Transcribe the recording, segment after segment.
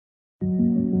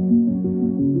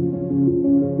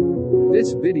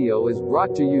This video is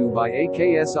brought to you by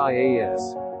AKS IAS.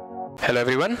 Hello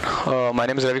everyone, my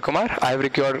name is Ravi Kumar. I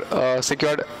have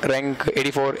secured rank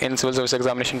 84 in Civil Service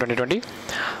Examination 2020.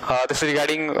 This is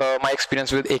regarding my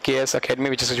experience with AKS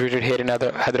Academy, which is situated here in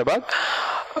Hyderabad.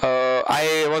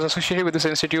 I was associated with this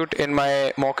institute in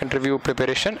my mock interview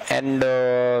preparation, and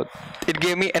it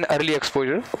gave me an early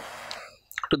exposure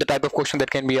to the type of question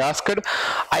that can be asked.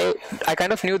 I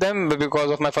kind of knew them because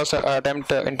of my first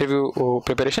attempt interview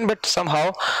preparation, but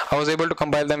somehow I was able to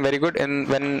compile them very good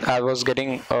when I was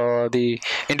getting the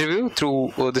interview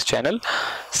through this channel.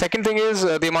 Second thing is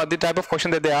the type of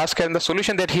question that they asked and the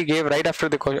solution that he gave right after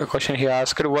the question he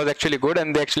asked was actually good,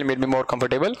 and they actually made me more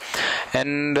comfortable,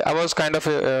 and I was kind of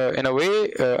in a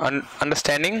way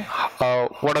understanding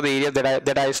what are the areas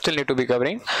that I still need to be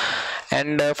covering.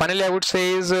 And finally I would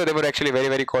say is they were actually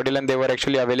very cordial, and they were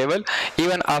actually available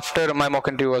even after my mock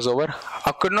interview was over.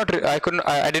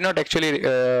 I did not actually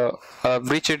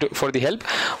reach it for the help,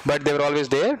 but they were always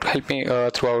there to help me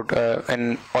throughout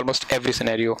in almost every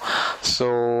scenario.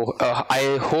 So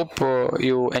I hope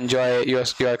you enjoy your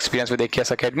experience with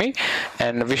AKS Academy,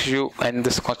 and wish you and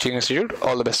this coaching institute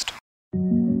all the best.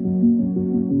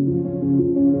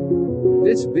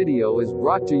 This video is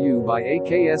brought to you by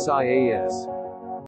AKS IAS.